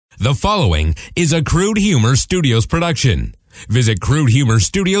The following is a Crude Humor Studios production. Visit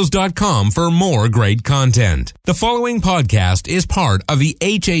crudehumorstudios.com for more great content. The following podcast is part of the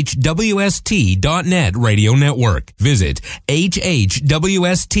HHWST.net radio network. Visit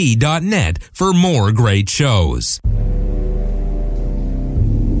HHWST.net for more great shows.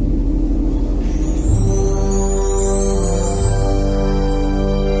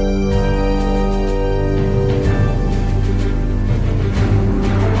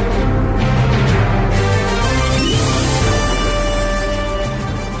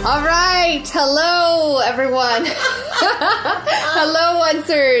 Hello, everyone. Hello,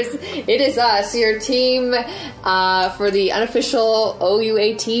 Oncers. It is us, your team, for the unofficial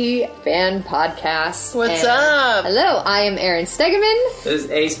OUAT fan podcast. What's up? Hello, I am Aaron Stegeman. This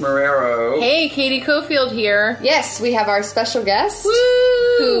is Ace Marrero. Hey, Katie Cofield here. Yes, we have our special guest,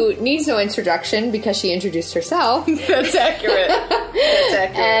 who needs no introduction because she introduced herself. That's accurate. That's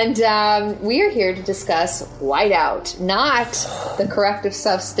accurate. And we are here to discuss Whiteout, not the corrective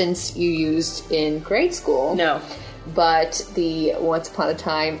substance you used in grade school. No. But the Once Upon a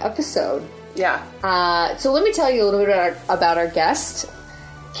Time episode. Yeah. So let me tell you a little bit about our guest,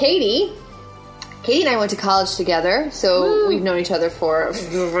 Katie. Katie and I went to college together, so we've known each other for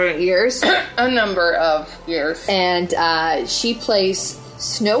years. A number of years. And she plays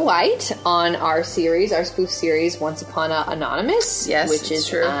Snow White on our series, our spoof series, Once Upon a Anonymous. Yes, which is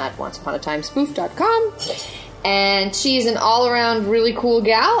true. at onceuponatimespoof.com. And she's an all-around really cool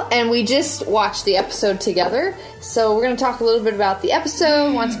gal, and we just watched the episode together. So we're going to talk a little bit about the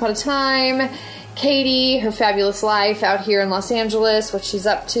episode, Once Upon a Time, Katie, her fabulous life out here in Los Angeles, what she's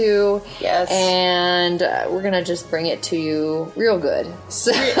up to. Yes. And we're going to just bring it to you real good.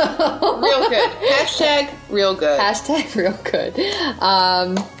 So Real good. Hashtag real good. Hashtag real good.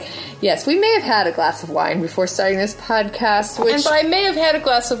 Yes, we may have had a glass of wine before starting this podcast, which... And by may have had a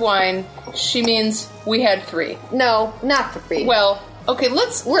glass of wine, she means we had 3. No, not 3. Well, okay,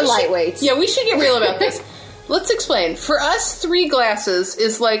 We're lightweights. Yeah, we should get real about this. Let's explain. For us, 3 glasses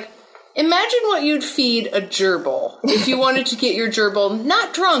is like... Imagine what you'd feed a gerbil if you wanted to get your gerbil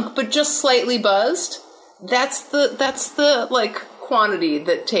not drunk, but just slightly buzzed. That's the like quantity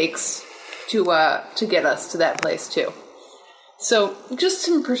that takes to get us to that place too. So just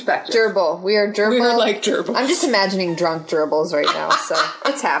some perspective. Gerbil. We are gerbil. We're like gerbils. I'm just imagining drunk gerbils right now, so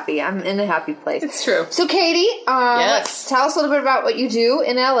it's happy. I'm in a happy place. It's true. So Katie, Yes. tell us a little bit about what you do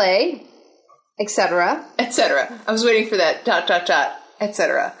in LA, etc. Etc. I was waiting for that ...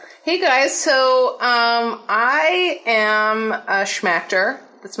 etc. Hey guys, so I am a schmactor.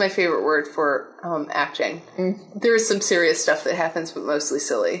 That's my favorite word for acting. There's some serious stuff that happens, but mostly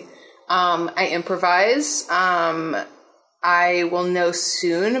silly. I improvise. I will know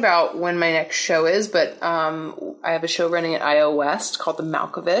soon about when my next show is, but I have a show running at IO West called The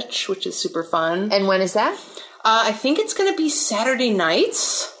Malkovich, which is super fun. And when is that? I think it's going to be Saturday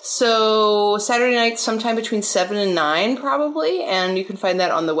nights. So Saturday nights sometime between 7 and 9 probably. And you can find that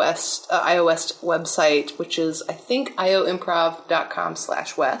on the IO West website, which is, I think,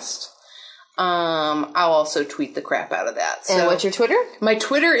 ioimprov.com/west. I'll also tweet the crap out of that. And what's your Twitter? My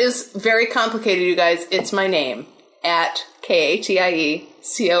Twitter is very complicated, you guys. It's my name, at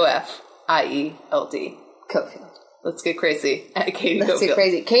KATIECOFIELD. Cofield. Let's get crazy at Katie Let's get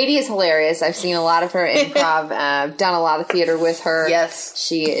crazy. Katie is hilarious. I've seen a lot of her improv, done a lot of theater with her. Yes.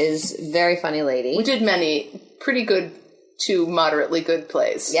 She is a very funny lady. We did many pretty good to moderately good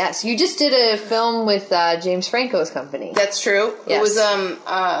plays. Yes. You just did a film with James Franco's company. That's true. Yes. It was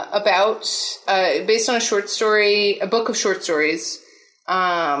about, based on a book of short stories,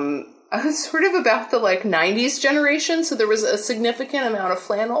 sort of about the 90s generation, so there was a significant amount of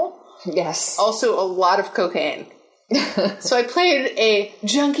flannel. Yes. Also a lot of cocaine. So I played a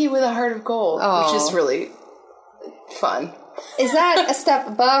junkie with a heart of gold, which is really fun. Is that a step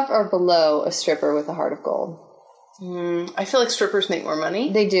above or below a stripper with a heart of gold? I feel like strippers make more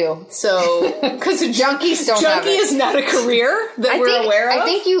money. They do. So, because junkies don't have junkie it. is not a career that we're aware of. I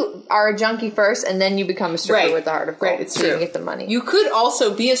think you are a junkie first, and then you become a stripper with a heart of gold. Right, it's so true. you get the money. You could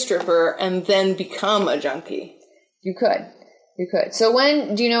also be a stripper and then become a junkie. You could. So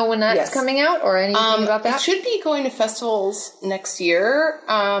do you know when that's coming out or anything about that? It should be going to festivals next year.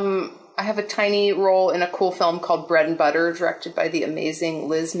 I have a tiny role in a cool film called Bread and Butter, directed by the amazing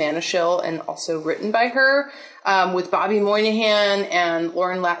Liz Manashil and also written by her, with Bobby Moynihan and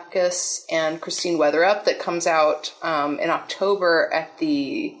Lauren Lapkus and Christine Weatherup, that comes out in October at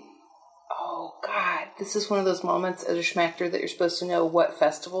the... Oh, God. This is one of those moments as a schmactor that you're supposed to know what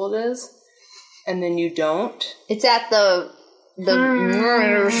festival it is, and then you don't. It's at the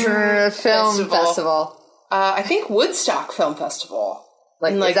film festival. I think Woodstock Film Festival.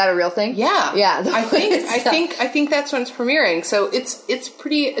 Like, And, is that a real thing? Yeah. Yeah. I think that's when it's premiering. So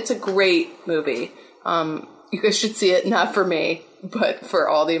it's a great movie. You guys should see it, not for me, but for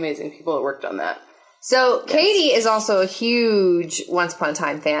all the amazing people that worked on that. So Katie is also a huge Once Upon a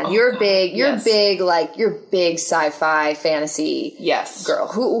Time fan. You're big sci-fi fantasy girl.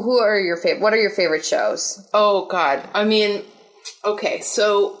 Who are your favorite? What are your favorite shows? Oh God. I mean, okay,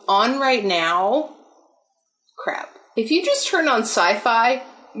 so on right now, crap. If you just turn on sci-fi,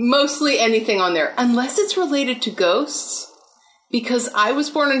 mostly anything on there, unless it's related to ghosts, because I was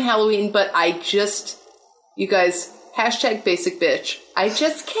born on Halloween, but you guys, #basic bitch. I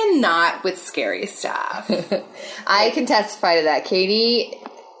just cannot with scary stuff. I can testify to that. Katie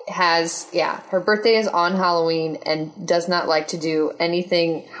has, her birthday is on Halloween and does not like to do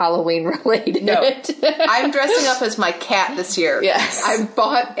anything Halloween related. No. I'm dressing up as my cat this year. Yes. I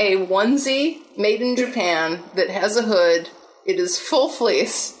bought a onesie made in Japan that has a hood. It is full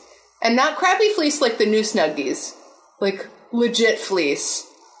fleece. And not crappy fleece like the new Snuggies. Like legit fleece.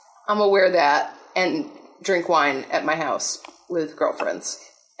 I'm gonna wear that and drink wine at my house with girlfriends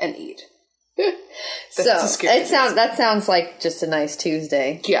and eat. So that sounds like just a nice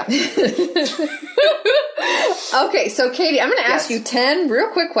Tuesday. Yeah. Okay, so Katie, I'm going to ask you 10 real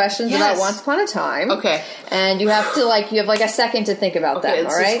quick questions about Once Upon a Time. Okay. And you have to you have a second to think about them,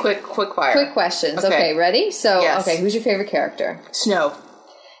 all right? Quick fire. Quick questions. Okay, ready? So, okay, who's your favorite character? Snow.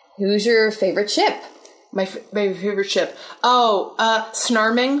 Who's your favorite ship? My favorite ship. Oh,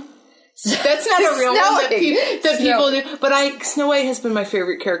 Snarming. That's not a real one that people do. But Snow White has been my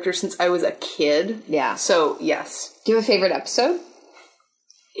favorite character since I was a kid. Yeah. So, yes. Do you have a favorite episode?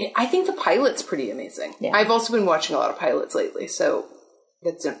 I think the pilot's pretty amazing. Yeah. I've also been watching a lot of pilots lately, so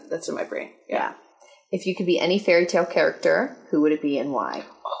that's in my brain. Yeah. If you could be any fairy tale character, who would it be and why?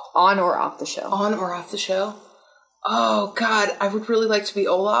 On or off the show? On or off the show? Oh, God. I would really like to be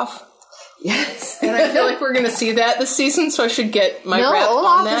Olaf. Yes. And I feel like we're going to see that this season, so I should get my rep on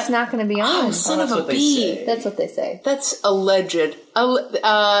Olaf that. is not going to be on. Oh, son of a bee. That's what they say. That's alleged.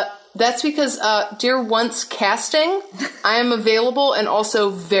 That's because, dear Once casting, I am available and also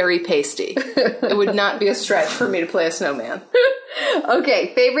very pasty. It would not be a stretch for me to play a snowman.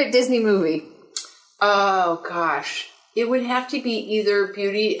 Okay, favorite Disney movie? Oh, gosh. It would have to be either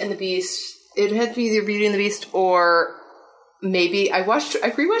Beauty and the Beast. It would have to be either Beauty and the Beast or... Maybe I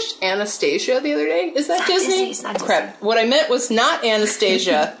rewatched Anastasia the other day. Is that Disney? It's not Disney. Crap. What I meant was not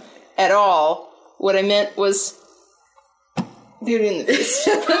Anastasia at all. What I meant was Beauty and the Beast.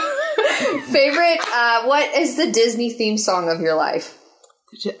 Favorite, what is the Disney theme song of your life?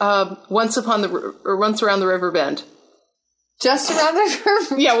 Once Around the River Bend. Just Around the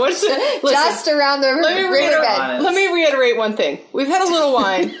River? Yeah, what's it? Listen, Just Around the River Bend. Let me reiterate one thing. We've had a little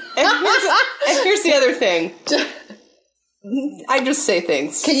wine. And here's the other thing. I just say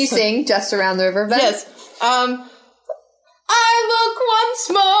things. Can you sing Just Around the River Bend? Yes. I look once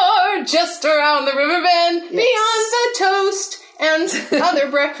more just around the river bend, beyond the toast and other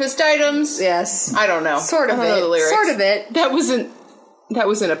breakfast items. Yes. I don't know. Sort of I don't know the lyrics. Sort of it. That wasn't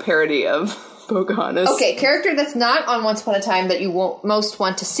a parody of Pocahontas. Okay, character that's not on Once Upon a Time that you most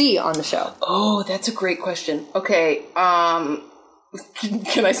want to see on the show. Oh, that's a great question. Okay,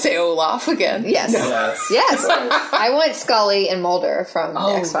 can I say Olaf again? Yes. Yes. I want Scully and Mulder from the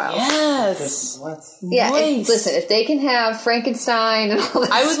X-Files. Yes. What? Yeah. Nice. Listen, if they can have Frankenstein and all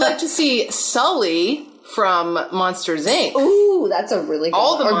that I would like to see Sully from Monsters, Inc. Ooh, that's a really good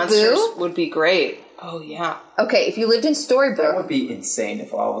All the one. Or monsters Boo? would be great. Oh, yeah. Okay, if you lived in Storybrooke. That would be insane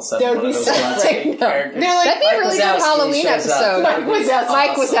if all of a sudden That one would of be those so monster characters. They're like That'd be a really good Wazowski Halloween shows up. episode. That would be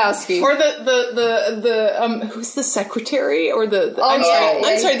Mike awesome. Wazowski. Or the who's the secretary or the I'm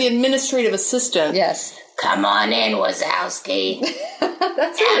sorry, the administrative assistant. Yes. Come on in, Wazowski.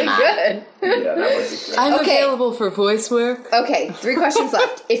 That's really good. Yeah, that would be great. I'm Okay. available for voice work. Okay, 3 questions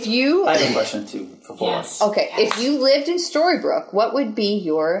left. If you I have a question too for Paul. Yes. Okay, if you lived in Storybrooke, what would be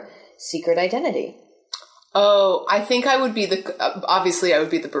your secret identity? Oh, I think I would be obviously I would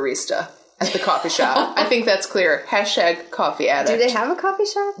be the barista at the coffee shop. I think that's clear. # coffee addict. Do they have a coffee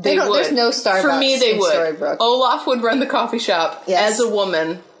shop? They would. There's no Starbucks For me, they in would. Storybrooke. Olaf would run the coffee shop Yes. as a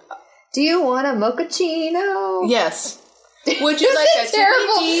woman. Do you want a mochaccino? Yes. Would you like a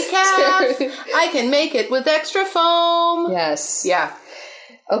Terrible. decaf? I can make it with extra foam. Yes. Yeah.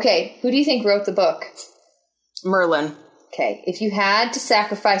 Okay, who do you think wrote the book? Merlin. Okay, if you had to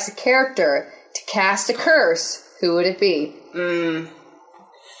sacrifice a character to cast a curse, who would it be?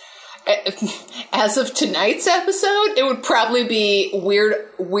 As of tonight's episode, it would probably be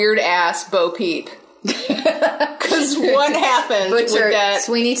weird ass Bo Peep. Because what happened with Butcher, that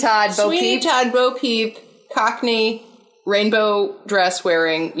Sweeney Todd, Bo Sweeney Peep? Todd, Bo Peep, Cockney rainbow dress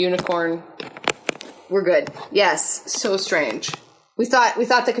wearing unicorn. We're good. Yes. So strange. We thought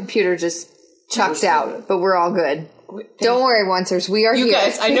the computer just chucked out, but we're all good. Don't worry, Oncers. We are You here.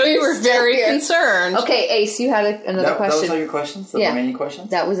 guys, I know you were Still very here. concerned. Okay, Ace, you had another That question. was all your questions? The Yeah. remaining questions?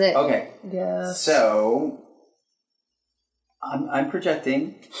 That was it. Okay. Yes. So, I'm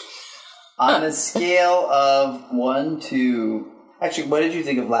projecting on a scale of 1 to... Actually, what did you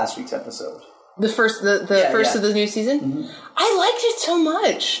think of last week's episode? The first of the new season? Mm-hmm. I liked it so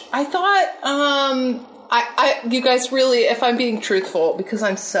much. I thought, you guys really, if I'm being truthful, because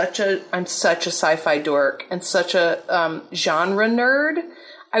I'm such a sci-fi dork and such a genre nerd,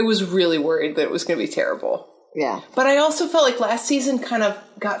 I was really worried that it was going to be terrible. Yeah. But I also felt like last season kind of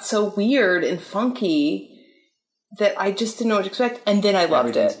got so weird and funky that I just didn't know what to expect. And then I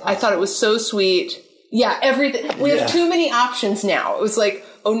loved it. I thought it was so sweet. Yeah, everything. We have too many options now. It was like,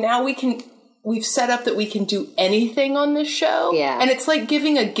 oh, now we've set up that we can do anything on this show. Yeah. And it's like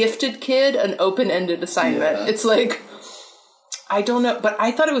giving a gifted kid an open-ended assignment. Yeah. It's like, I don't know, but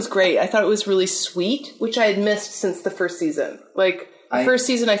I thought it was great. I thought it was really sweet, which I had missed since the first season. Like, the first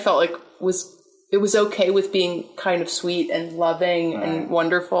season I felt like it was okay with being kind of sweet and loving and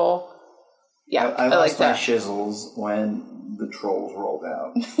wonderful. Yeah, I like lost my that. shizzles when the trolls rolled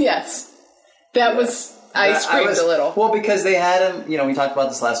out. Yes. That was... I screamed a little. Well, because they had him, we talked about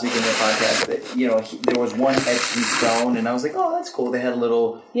this last week in the podcast, that, there was one etched in stone, and I was like, oh, that's cool. They had a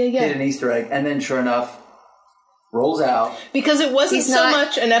little hidden Easter egg. And then, sure enough, rolls out. Because it wasn't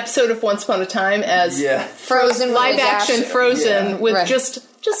much an episode of Once Upon a Time as Frozen live-action Frozen with just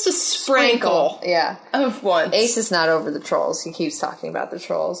a sprinkle of once. Ace is not over the trolls. He keeps talking about the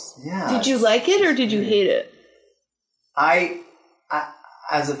trolls. Yeah. Did you like it or did you hate it? I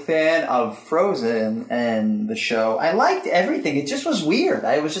as a fan of Frozen and the show, I liked everything. It just was weird.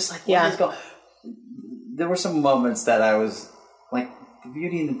 I was just like, what is going on? There were some moments that I was like, the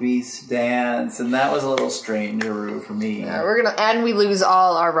Beauty and the Beast dance, and that was a little strange for me. And we lose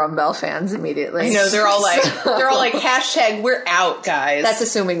all our Rumbell fans immediately. I know, they're all like, hashtag we're out, guys. That's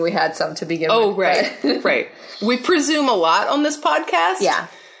assuming we had some to begin with. Oh, right. Right. We presume a lot on this podcast. Yeah.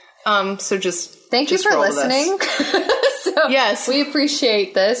 So just thank you for listening. So yes, we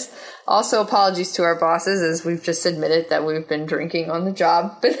appreciate this. Also, apologies to our bosses, as we've just admitted that we've been drinking on the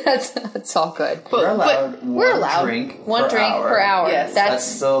job, but that's all good. We're allowed one drink per hour. Yes,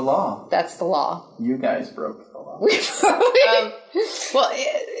 that's the law. That's the law. You guys broke the law. Who's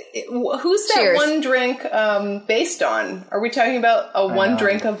that one drink based on? Are we talking about one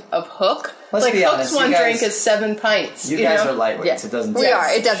drink of Hook? Let's be honest, Hook's drink is 7 pints. You guys are lightweights. Yes. It doesn't. We are.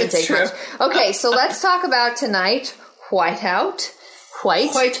 It doesn't take true. much. Okay, so let's talk about tonight. Whiteout.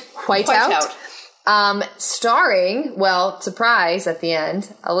 Starring, surprise at the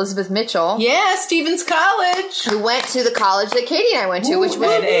end, Elizabeth Mitchell. Yeah, Stevens College. Who went to the college that Katie and I went to, which was...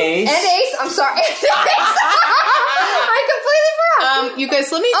 And Ace. I'm sorry. I completely forgot. You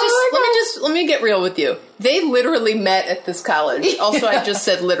guys, let me get real with you. They literally met at this college. Also, I just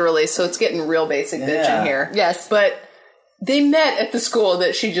said literally, so it's getting real basic bitch in here. Yes. But they met at the school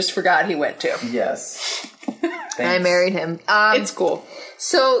that she just forgot he went to. Yes. I married him. It's cool.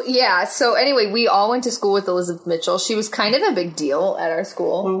 So anyway, we all went to school with Elizabeth Mitchell. She was kind of a big deal at our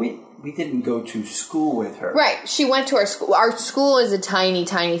school. Well, we didn't go to school with her. Right. She went to our school. Our school is a tiny,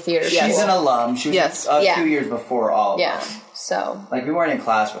 tiny theater. She's an alum. She was a few years before all of us. So. Like, we weren't in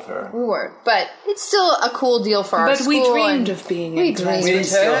class with her. We weren't. But it's still a cool deal for our school. But we dreamed of being in class. We didn't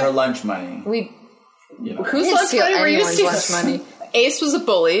steal her lunch money. Whose lunch money were you stealing? Ace was a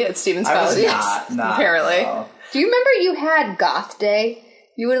bully at Stevens College. I was not. Apparently. No. Do you remember you had goth day?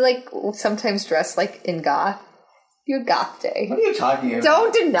 You would sometimes dress in goth. You had goth day. What are you talking about?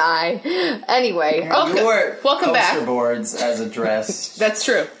 Don't deny. Anyway. You wore welcome back. poster boards as a dress. That's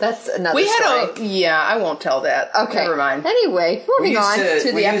true. That's another story. I won't tell that. Okay. Never mind. Anyway, moving on to the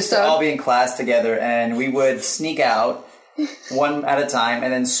episode. We used to all be in class together, and we would sneak out one at a time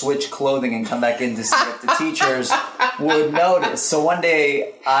and then switch clothing and come back in to see if the teachers would notice. So one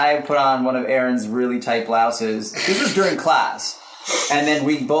day, I put on one of Erin's really tight blouses. This was during class. And then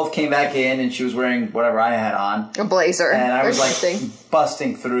we both came back in, and she was wearing whatever I had on. A blazer. And I was something.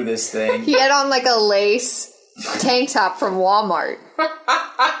 Busting through this thing. He had on a lace tank top from Walmart.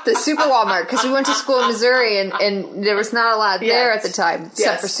 The Super Walmart, because we went to school in Missouri, and there was not a lot there at the time,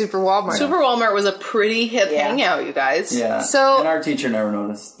 except for Super Walmart. Super Walmart was a pretty hip hangout, you guys. Yeah. So, and our teacher never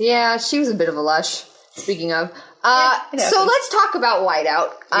noticed. Yeah, she was a bit of a lush, speaking of. So let's talk about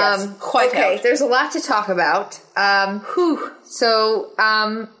Whiteout. Okay, there's a lot to talk about. So,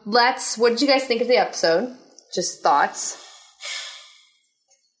 what did you guys think of the episode? Just thoughts.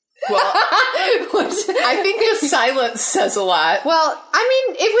 Well, I think the silence says a lot. Well, I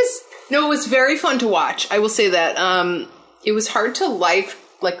mean, it was very fun to watch. I will say that. It was hard to live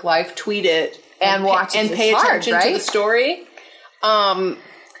tweet it and watch it. And pay attention to the story.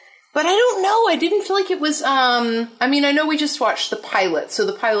 But I don't know. I didn't feel like it was. I mean, I know we just watched the pilot, so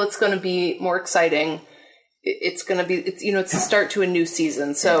the pilot's going to be more exciting. It's going to be, it's the start to a new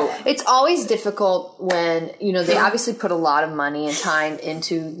season. So it's always difficult when, they obviously put a lot of money and time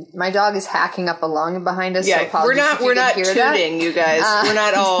into, my dog is hacking up a lung behind us. Yeah, so we're not tooting, you guys. We're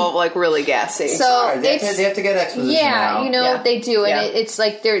not all really gassy. So they have to get exposition now. They do. And it's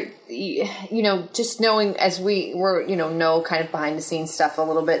like they're, just knowing as we're know kind of behind the scenes stuff a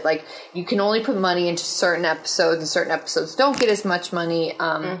little bit, like you can only put money into certain episodes and certain episodes don't get as much money.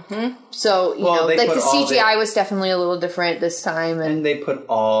 So, like the CGI was definitely a little different this time. And they put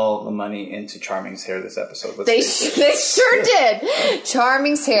all the money into Charming's hair this episode. They sure did.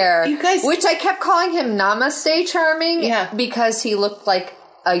 Charming's hair. You guys, which I kept calling him Namaste Charming because he looked like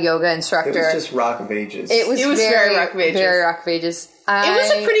a yoga instructor. It was just Rock of Ages. It was very Rock of Ages. Very Rock of Ages. It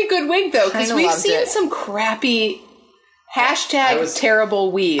was a pretty good wig, though, because we've seen some crappy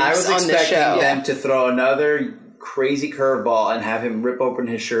terrible weaves on the show. I was expecting them to throw another crazy curveball and have him rip open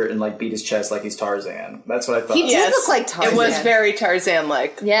his shirt and beat his chest like he's Tarzan. That's what I thought. He did look like Tarzan. It was very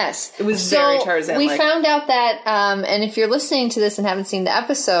Tarzan-like. Yes. It was very Tarzan-like. We found out that, and if you're listening to this and haven't seen the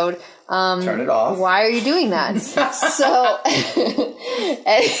episode, turn it off. Why are you doing that? So,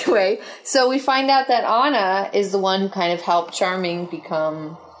 anyway, so we find out that Anna is the one who kind of helped Charming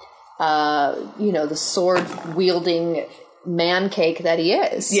become, the sword-wielding man cake that he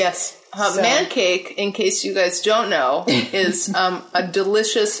is. Yes. Man cake, in case you guys don't know, is a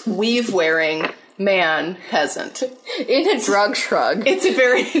delicious weave-wearing man peasant. In a drug shrug. It's a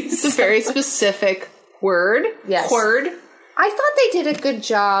very specific word. Yes. Word. I thought they did a good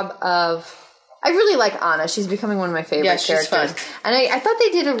job of... I really like Anna. She's becoming one of my favorite characters. Fun. And I thought they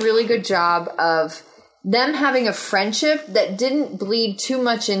did a really good job of them having a friendship that didn't bleed too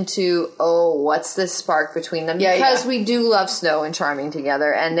much into, what's this spark between them? Because we do love Snow and Charming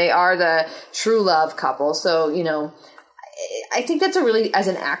together, and they are the true love couple. So, I think that's as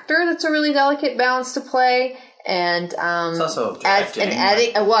an actor, that's a really delicate balance to play. And it's also as an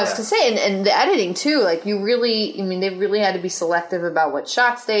edit, and the editing too. Like they really had to be selective about what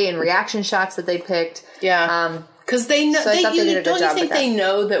shots and reaction shots that they picked. Yeah, because they know. Don't you think they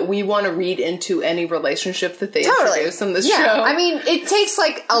know that we want to read into any relationship that they introduce in this show? I mean, it takes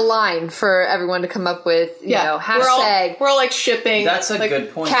a line for everyone to come up with. Hashtag. We're all shipping. That's a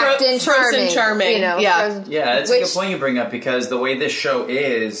good point. Captain Charming. It's a good point you bring up because the way this show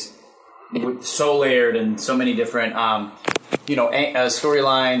is. So layered and so many different,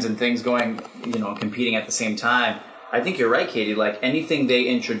 storylines and things going, competing at the same time. I think you're right, Katie. Anything they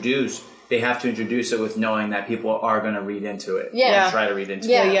introduce, they have to introduce it with knowing that people are going to read into it. Yeah. And try to read into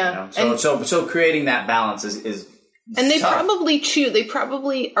it. Yeah. So creating that balance is and they tough. They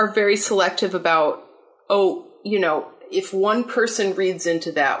probably are very selective about, if one person reads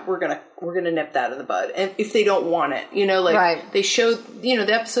into that, we're gonna nip that in the bud. And if they don't want it, they show, the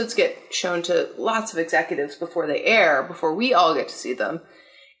episodes get shown to lots of executives before they air, before we all get to see them.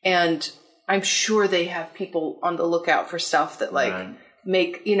 And I'm sure they have people on the lookout for stuff that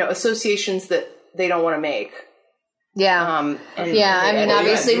make, associations that they don't want to make. Yeah.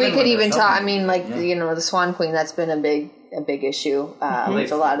 Obviously we could even talk, the Swan Queen, that's been a big issue,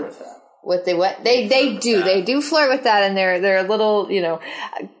 with a lot of they do flirt with that, and they're a little, they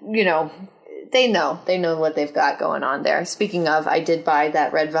know what they've got going on there. Speaking of, I did buy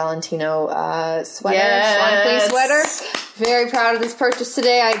that red Valentino sweater, Swan Queen sweater. Very proud of this purchase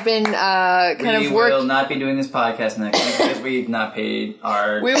today. I've been We will not be doing this podcast next week because we've not paid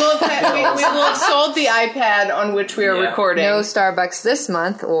our... We will have sold the iPad on which we are recording. No Starbucks this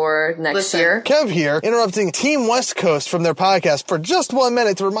month or next year. Kev here, interrupting Team West Coast from their podcast for just 1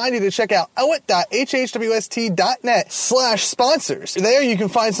 minute to remind you to check out owit.hhwst.net/sponsors. There you can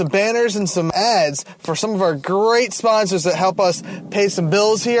find some banners and some ads for some of our great sponsors that help us pay some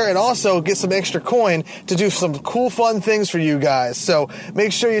bills here and also get some extra coin to do some cool, fun things for you guys. So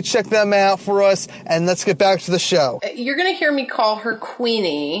make sure you check them out for us, and let's get back to the show. You're going to hear me call her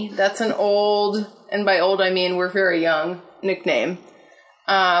Queenie. That's an old, and by old I mean we're very young, nickname.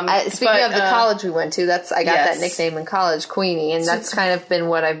 Speaking of the college we went to, I got that nickname in college, Queenie, and that's kind of been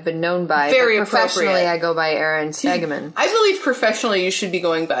what I've been known by. Very professionally, I go by Erin Stegeman. I believe professionally you should be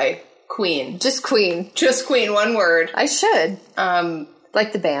going by Queen. Just Queen. Just Queen, one word. I should.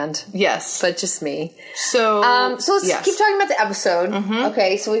 Like the band. Yes. But just me. So let's keep talking about the episode. Mm-hmm.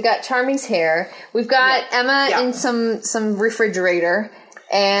 Okay, so we've got Charming's hair. We've got Emma in some refrigerator.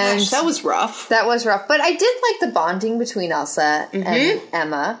 And Gosh, that was rough. That was rough. But I did like the bonding between Elsa and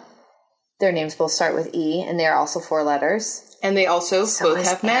Emma. Their names both start with E, and they are also 4 letters. And they also So both is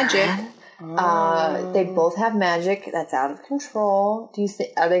have magic. Aaron. They both have magic that's out of control. Do you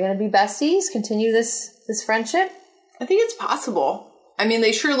think are they going to be besties? Continue this friendship? I think it's possible. I mean,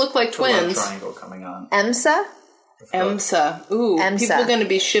 they sure look like The love twins. triangle coming on. Emsa? Emsa. Ooh, Emsa. people going to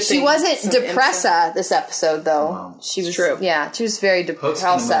be shipping. She wasn't some Depressa this episode, though. Wow. She was True. Yeah, she was very Hook's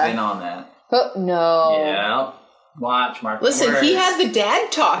gonna move in Depressa. on that. Oh, no. Yeah. Watch, Mark. Listen, words. he had the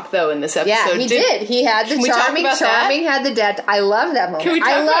dad talk, though, in this episode. Yeah, he did. He had the Can we talk Charming. about that? Charming had the dad. I love that moment. Can we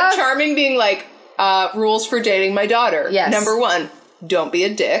talk about Charming being like, rules for dating my daughter? Yes. Number 1, don't be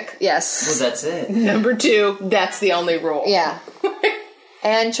a dick. Yes. Well, that's it. Number 2, that's the only rule. Yeah.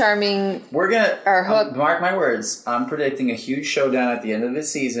 And Charming. We're gonna Or Hook. mark my words. I'm predicting a huge showdown at the end of the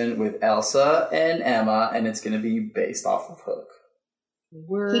season with Elsa and Emma, and it's gonna be based off of Hook.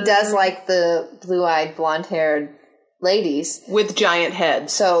 He does like the blue-eyed, blonde-haired ladies. With giant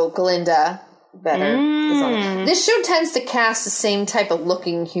heads. So Glinda better. This show tends to cast the same type of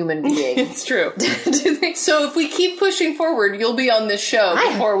looking human being. It's true. Do they? So if we keep pushing forward, you'll be on this show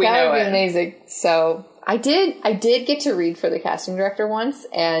before we that know would be it. amazing. So I did get to read for the casting director once,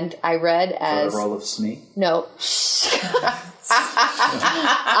 and I read For as the role of Smee. no.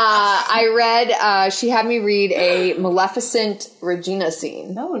 I read. She had me read a Maleficent Regina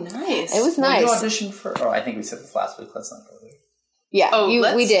scene. Oh, nice. It was Well, nice. you auditioned for. Oh, I think we said this last week. Let's not go there. Yeah, Oh,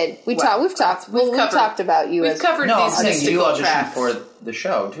 we did. We've talked. We've covered- talked about you. We've as covered No, I'm these saying you mystical auditioned tracks. for the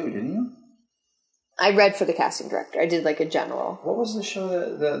show too, didn't you? I read for the casting director. I did like a general. What was the show?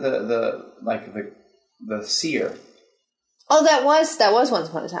 The Seer. Oh, that was Once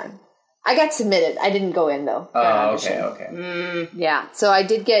Upon a Time. I got submitted. I didn't go in though. for an Oh, audition. okay. Yeah, so I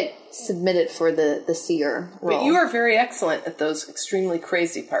did get submitted for the seer role. But you are very excellent at those extremely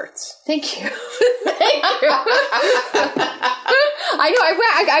crazy parts. Thank you. Thank you. I know.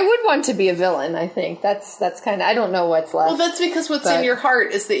 I would want to be a villain. I think that's kind of. I don't know what's left. Well, that's because what's But- in your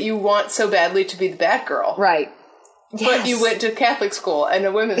heart is that you want so badly to be the bad girl. right. But you went to Catholic school and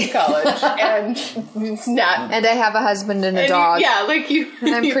a women's college, and it's not. And I have a husband and a dog. Yeah, like you.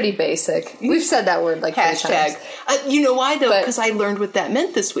 I'm pretty basic. We've said that word like 3 Hashtag. times. You know why though? But- Because I learned what that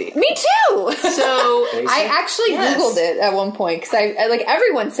meant this week. Me too. So I actually Yes. Googled it at one point because I like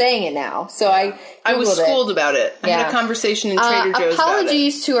everyone's saying it now. So I was Googled it. schooled about it. I had Yeah. a conversation in Trader Joe's about it.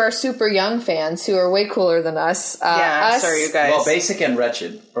 Apologies to our super young fans who are way cooler than us. Yeah, us, sorry you guys. Well, basic and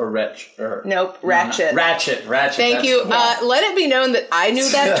wretched, or wretch, or Nope, ratchet. Ratchet. Thank that's you. the one. Let it be known that I knew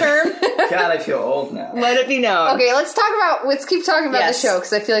that term. God, I feel old now. Let it be known. Okay, let's keep talking about Yes. the show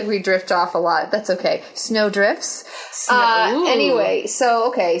because I feel like we drift off a lot. That's okay. Snow drifts. Ooh. Anyway,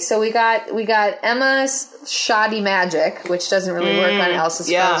 so we got Emma's shoddy magic, which doesn't really work on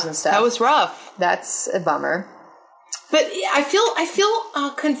Elsa's frozen stuff. That was rough. That's a bummer. But I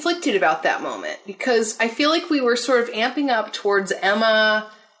feel conflicted about that moment because I feel like we were sort of amping up towards Emma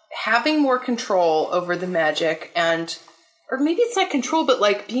having more control over the magic or maybe it's not control, but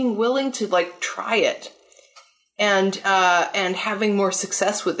like being willing to like try it and having more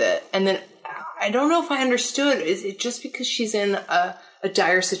success with it. And then I don't know if I understood. Is it just because she's in a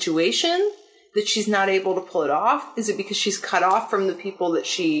dire situation that she's not able to pull it off? Is it because she's cut off from the people that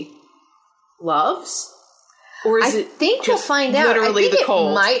she loves? Or is I think we'll find out. literally I think the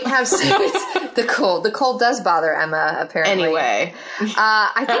cold? It might have it's the cold. The cold does bother Emma, apparently. Anyway.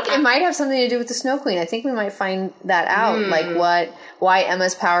 I think it might have something to do with the Snow Queen. I think we might find that out, like why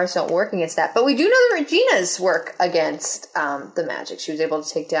Emma's powers don't work against that. But we do know that Regina's work against the magic. She was able to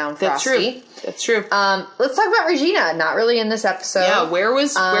take down Frosty. That's true. Let's talk about Regina. Not really in this episode. Yeah, where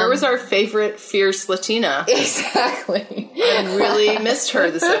was our favorite fierce Latina? Exactly. I really missed her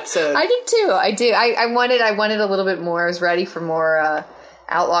this episode. I did too. I do. I wanted a little bit more. I was ready for more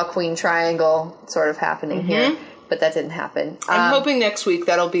Outlaw Queen triangle sort of happening here, but that didn't happen. I'm hoping next week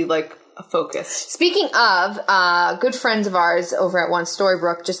that'll be like a focus. Speaking of, good friends of ours over at One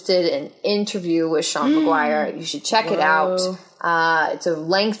Storybrooke just did an interview with Sean McGuire. You should check it out. It's a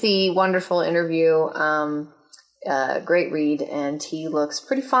lengthy, wonderful interview. Great read, and he looks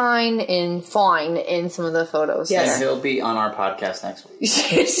pretty fine in some of the photos. Yes. And he'll be on our podcast next week.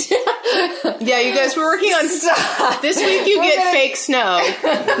 Yeah, you guys were working on this week. You get fake snow.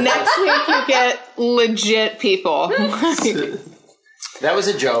 Next week you get legit people. That was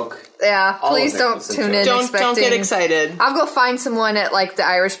a joke. Yeah, All please of it don't was a tune joke. in. Don't expecting, get excited. I'll go find someone at like the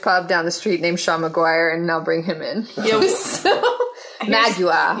Irish pub down the street named Sean McGuire, and I'll bring him in.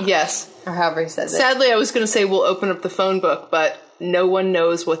 Magua, Yes. or however he says it. Sadly, I was going to say we'll open up the phone book, but no one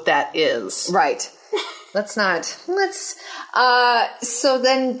knows what that is. Right. Let's. So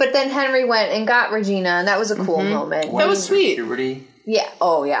then Henry went and got Regina, and that was a cool moment. That was sweet. Puberty. Yeah.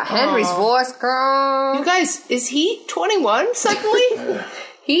 Oh, yeah. Henry's voice, girl. You guys, is he 21 suddenly?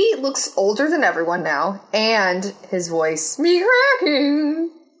 He looks older than everyone now, and his voice, me cracking.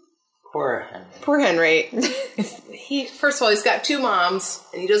 Poor Henry. Poor Henry. First of all, he's got 2 moms,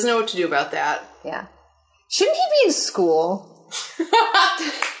 and he doesn't know what to do about that. Yeah. Shouldn't he be in school?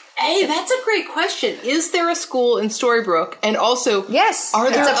 Hey, that's a great question. Is there a school in Storybrooke? And also, Yes. Are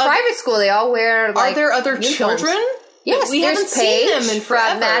there it's a private school. They all wear, like, are there other uniforms. children? Yes, we there's haven't Paige seen them in forever.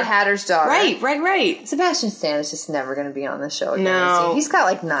 from Mad Hatter's daughter. Right. Sebastian Stan is just never going to be on the show again. No. Is he? He's got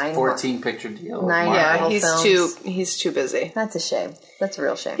like 9 14 picture deal. 9 Yeah, Marvel films. he's too busy. That's a shame. That's a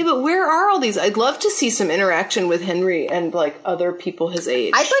real shame. Yeah, but where are all these? I'd love to see some interaction with Henry and like other people his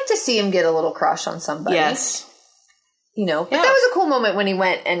age. I'd like to see him get a little crush on somebody. Yes. You know, but Yeah. that was a cool moment when he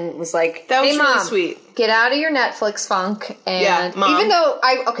went and was like, That was hey, really Mom, sweet. Get out of your Netflix funk. And Yeah, Mom. even though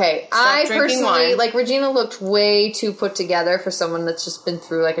I drinking personally, wine. like, Regina looked way too put together for someone that's just been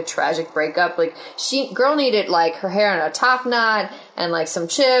through like a tragic breakup. Like, girl needed like her hair in a top knot and like some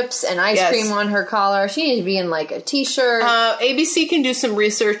chips and ice Yes. cream on her collar. She needed to be in like a t-shirt. ABC can do some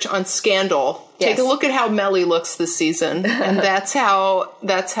research on Scandal. Yes. Take a look at how Melly looks this season, and that's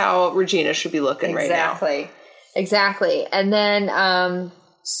how Regina should be looking right now. Exactly. And then Mayor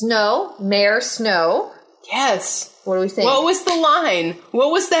Snow. Yes. What do we think? What was the line?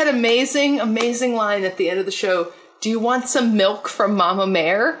 What was that amazing, amazing line at the end of the show? Do you want some milk from Mama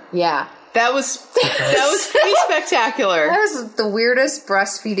Mare? Yeah. That was pretty spectacular. That was the weirdest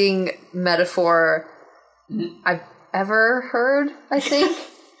breastfeeding metaphor I've ever heard, I think.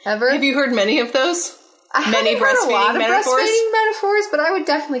 Ever. Have you heard many of those? I many haven't heard a lot of metaphors? breastfeeding metaphors, but I would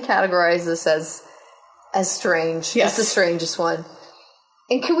definitely categorize this as strange. Yes. It's the strangest one.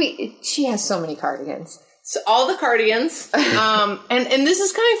 And she has so many cardigans. So all the cardigans, and this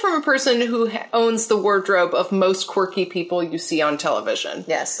is coming from a person who owns the wardrobe of most quirky people you see on television.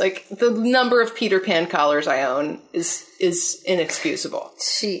 Yes. Like the number of Peter Pan collars I own is inexcusable.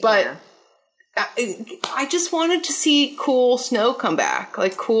 But I just wanted to see cool Snow come back,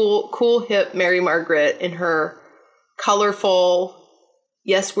 like cool hip Mary Margaret in her colorful.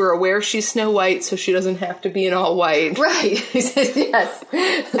 Yes, we're aware she's Snow White, so she doesn't have to be in all white. Right. Yes.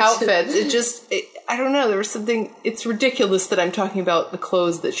 Outfits. I don't know. There was something. It's ridiculous that I'm talking about the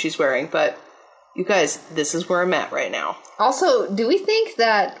clothes that she's wearing, but you guys, this is where I'm at right now. Also, do we think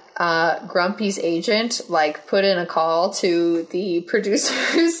that Grumpy's agent put in a call to the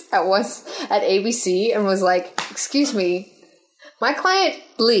producers at ABC and was like, "Excuse me, my client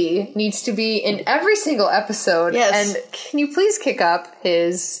Lee needs to be in every single episode, Yes. and can you please kick up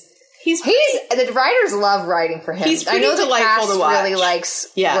his?" The writers love writing for him. He's pretty I know the delightful cast to watch. really likes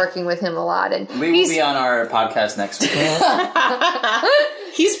working with him a lot, and We will be on our podcast next week.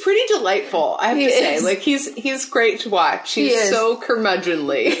 He's pretty delightful, I have to say. is. Like he's great to watch. He's so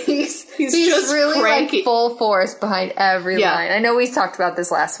curmudgeonly. He's just really cranky. full force behind every Yeah. line. I know we talked about this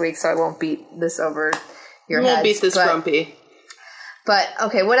last week, so I won't beat this over your You won't heads, beat this Grumpy. But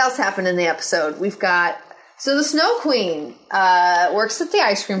okay, what else happened in the episode? We've got the Snow Queen works at the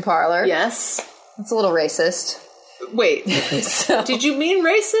ice cream parlor. Yes. It's a little racist. Wait. Did you mean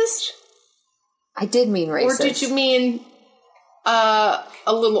racist? I did mean racist. Or did you mean a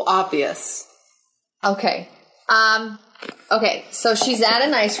little obvious? Okay. Okay, so she's at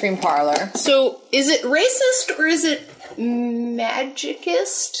an ice cream parlor. So is it racist or is it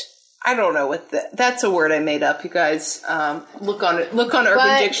magicist? I don't know what that's a word I made up, you guys. Look on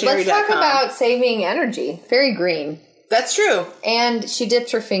UrbanDictionary.com. Let's talk about saving energy. Very green. That's true. And she dipped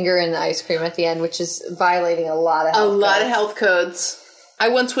her finger in the ice cream at the end, which is violating a lot of health codes. I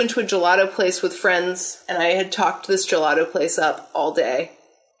once went to a gelato place with friends, and I had talked this gelato place up all day.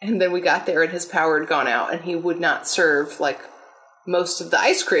 And then we got there, and his power had gone out, and he would not serve, most of the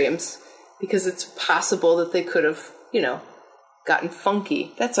ice creams, because it's possible that they could have, gotten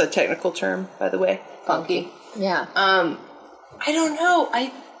funky. That's a technical term, by the way. Funky. Yeah. I don't know.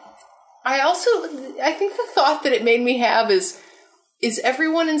 I think the thought that it made me have is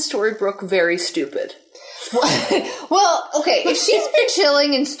everyone in Storybrooke very stupid? Well, okay, if she's been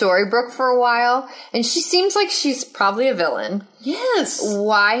chilling in Storybrooke for a while, and she seems like she's probably a villain. Yes.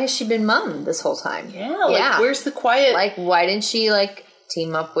 Why has she been mum this whole time? Yeah, where's the quiet? Why didn't she,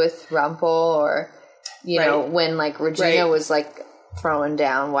 team up with Rumpel, or, know, when, Regina was, throwing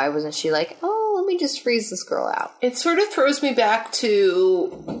down, why wasn't she let me just freeze this girl out? It sort of throws me back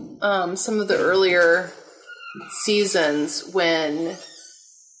to some of the earlier seasons when,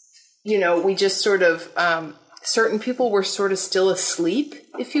 we just sort of certain people were sort of still asleep,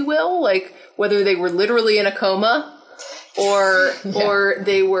 if you will, like whether they were literally in a coma or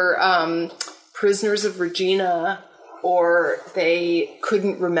they were prisoners of Regina, or they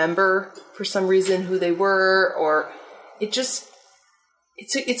couldn't remember for some reason who they were, or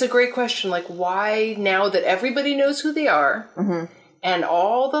it's a great question. Like, why, now that everybody knows who they are and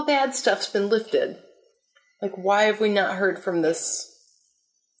all the bad stuff's been lifted, like, why have we not heard from this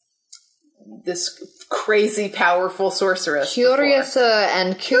crazy, powerful sorceress? Curiosa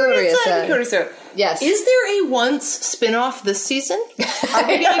and Curiosa. Yes. Is there a Once spin-off this season? Are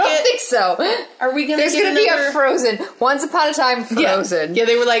we gonna I don't think so. Are we There's going to be a Frozen. Once upon a time, Frozen. Yeah,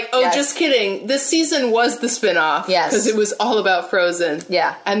 they were like, oh, Yes. just kidding. This season was the spin-off. Yes. Because it was all about Frozen.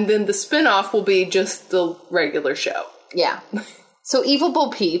 Yeah. And then the spin-off will be just the regular show. Yeah. So Evil Bo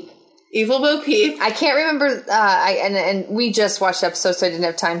Peep. Evil Bo Peep. I can't remember, and we just watched the episode, so I didn't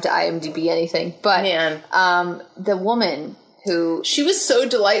have time to IMDb anything. But Man. the woman who... She was so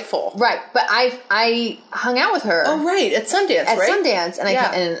delightful. Right, but I hung out with her. Oh, right. At Sundance, At right? Sundance, and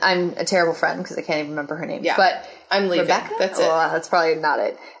Yeah. and I'm a terrible friend because I can't even remember her name. Yeah. But I'm leaving. Rebecca? That's it. Oh, that's probably not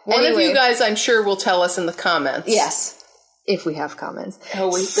it. One of Anyway, you guys, I'm sure, will tell us in the comments. Yes, if we have comments. Oh,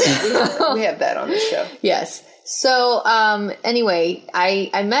 we have that on the show. Yes. So, anyway,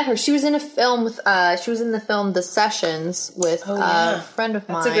 I met her. She was in a film with, she was in the film The Sessions with a friend of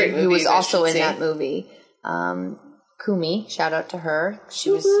That's a mine great movie who was you guys also should in see. that movie. Kumi, shout out to her. She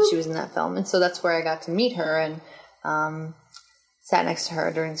was in that film. And so that's where I got to meet her and, sat next to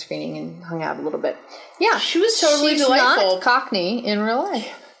her during screening and hung out a little bit. Yeah. She was totally She's delightful. not Cockney in real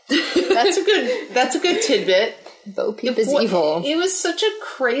life. That's a good tidbit. Bo Peep is evil. It was such a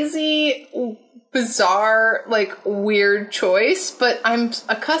crazy, bizarre, like, weird choice, but I'm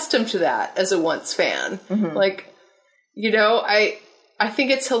accustomed to that as a Once fan. Like, you know, I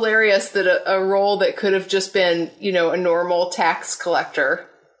think it's hilarious that a role that could have just been, you know, a normal tax collector,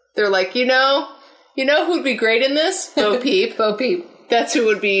 they're like, you know who'd be great in this? Bo Peep. Bo Peep. That's who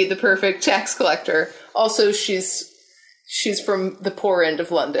would be the perfect tax collector. Also, she's from the poor end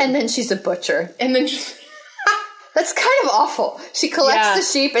of London. And then she's a butcher. And then That's kind of awful. She collects Yeah. the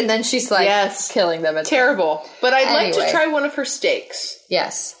sheep and then she's like killing them. terrible. But I'd like Anyway. to try one of her steaks.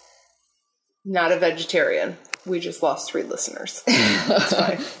 Yes. Not a vegetarian. We just lost 3 listeners. That's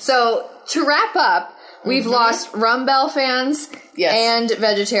fine. So to wrap up, we've lost Rumbell fans Yes. and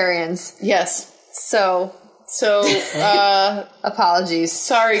vegetarians. Yes. So apologies.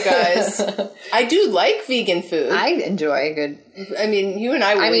 Sorry, guys. I do like vegan food. I enjoy a good. I mean, you and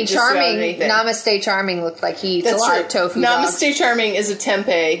I would just about Charming. anything. Namaste Charming looked like he eats That's a lot true. of tofu dogs. Namaste Charming is a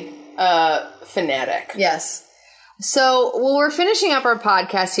tempeh fanatic. Yes. So, we're finishing up our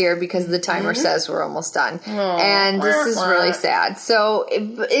podcast here because the timer says we're almost done. And this is really sad. So,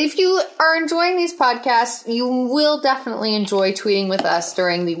 if you are enjoying these podcasts, you will definitely enjoy tweeting with us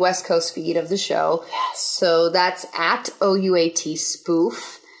during the West Coast feed of the show. Yes. So, that's at OUAT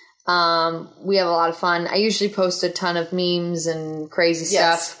Spoof. We have a lot of fun. I usually post a ton of memes and crazy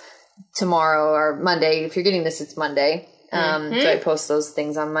stuff tomorrow or Monday. If you're getting this, it's Monday. So, I post those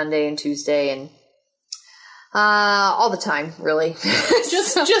things on Monday and Tuesday and all the time, really.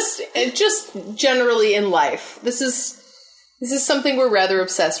 just generally in life. This is something we're rather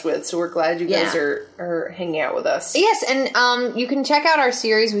obsessed with, so we're glad you guys are hanging out with us. Yes, and you can check out our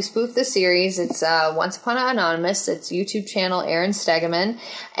series. We spoof the series. It's Once Upon an Anonymous. It's YouTube channel Aaron Stegeman.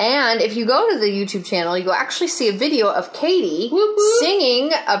 And if you go to the YouTube channel, you will actually see a video of Katie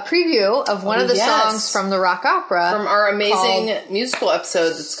singing a preview of one of the songs from the rock opera. From our amazing musical episode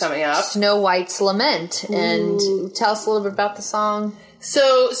that's coming up. Snow White's Lament. And tell us a little bit about the song.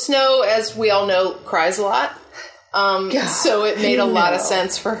 So, Snow, as we all know, cries a lot. So it made a lot of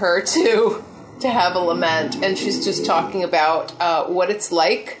sense for her to have a lament, and she's just talking about what it's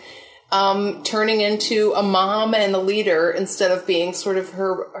like turning into a mom and a leader instead of being sort of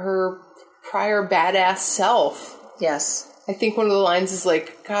her prior badass self. Yes. I think one of the lines is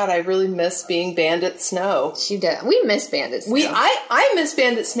like, God, I really miss being Bandit Snow. She did. We miss Bandit Snow. I miss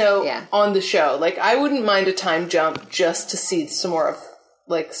Bandit Snow Yeah. on the show. Like, I wouldn't mind a time jump just to see some more of,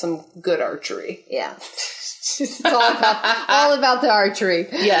 like, some good archery. Yeah. It's all about the archery.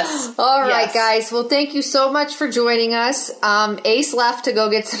 Yes. All right, Yes. guys. Well, thank you so much for joining us. Ace left to go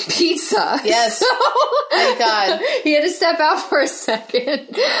get some pizza. Yes. So Thank God. he had to step out for a second.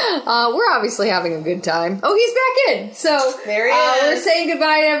 We're obviously having a good time. Oh, he's back in. So There he we're is. saying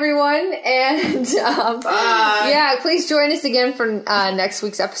goodbye to everyone. And Bye. yeah, please join us again for next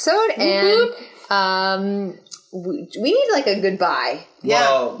week's episode. And we need like a goodbye. Yeah.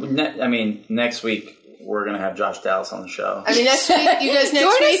 Well, next week we're going to have Josh Dallas on the show. I mean, next week, you guys,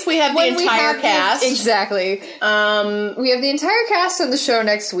 next week we have the entire cast. Exactly. We have the entire cast on the show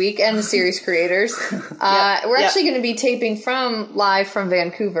next week and the series creators. We're actually going to be taping live from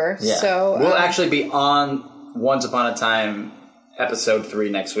Vancouver. Yeah. So we'll actually be on Once Upon a Time episode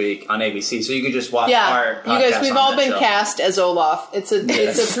 3 next week on ABC. So you can just watch our podcast. You guys, we've all been cast as Olaf. It's a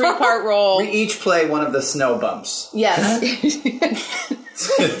 3-part role. We each play one of the snow bumps. Yes.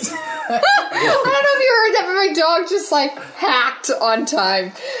 I don't know if you heard that, but my dog just hacked on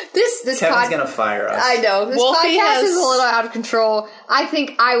time. This Kevin's gonna fire us. I know this Wolfie podcast is a little out of control. I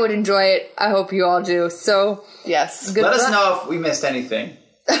think I would enjoy it. I hope you all do. So yes, good let luck. us know if we missed anything.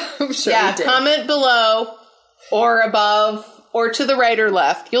 I'm sure. Yeah, you did. comment below or above or to the right or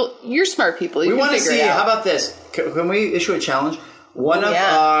left. You're smart people. You We want to figure see. it out. How about this? Can we issue a challenge? One of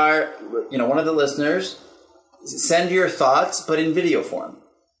the listeners, send your thoughts, but in video form.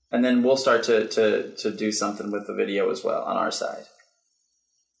 And then we'll start to do something with the video as well on our side.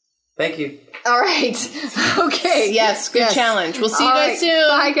 Thank you. All right. Okay. Yes, good challenge. We'll see you guys soon.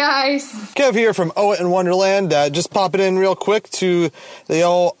 Bye, guys. Kev here from Owe It in Wonderland. Just pop it in real quick to the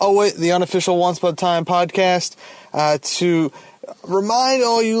old Owe It, the unofficial Once Upon a Time podcast, to remind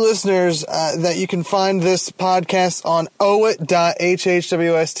all you listeners that you can find this podcast on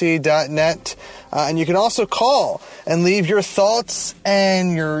owit.hhwst.net. And you can also call and leave your thoughts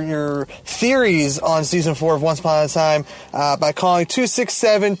and your theories on Season 4 of Once Upon a Time by calling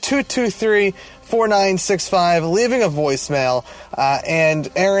 267-223-4965, leaving a voicemail. And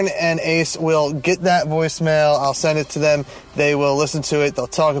Aaron and Ace will get that voicemail. I'll send it to them. They will listen to it. They'll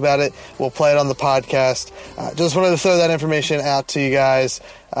talk about it. We'll play it on the podcast. Just wanted to throw that information out to you guys.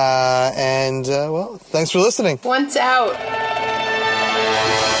 Well, thanks for listening. Once out.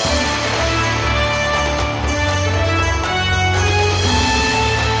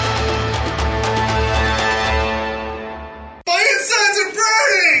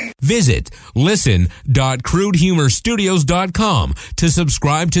 Visit listen.crudehumorstudios.com to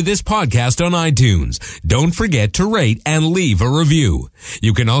subscribe to this podcast on iTunes. Don't forget to rate and leave a review.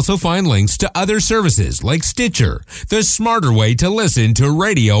 You can also find links to other services like Stitcher, the smarter way to listen to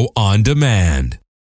radio on demand.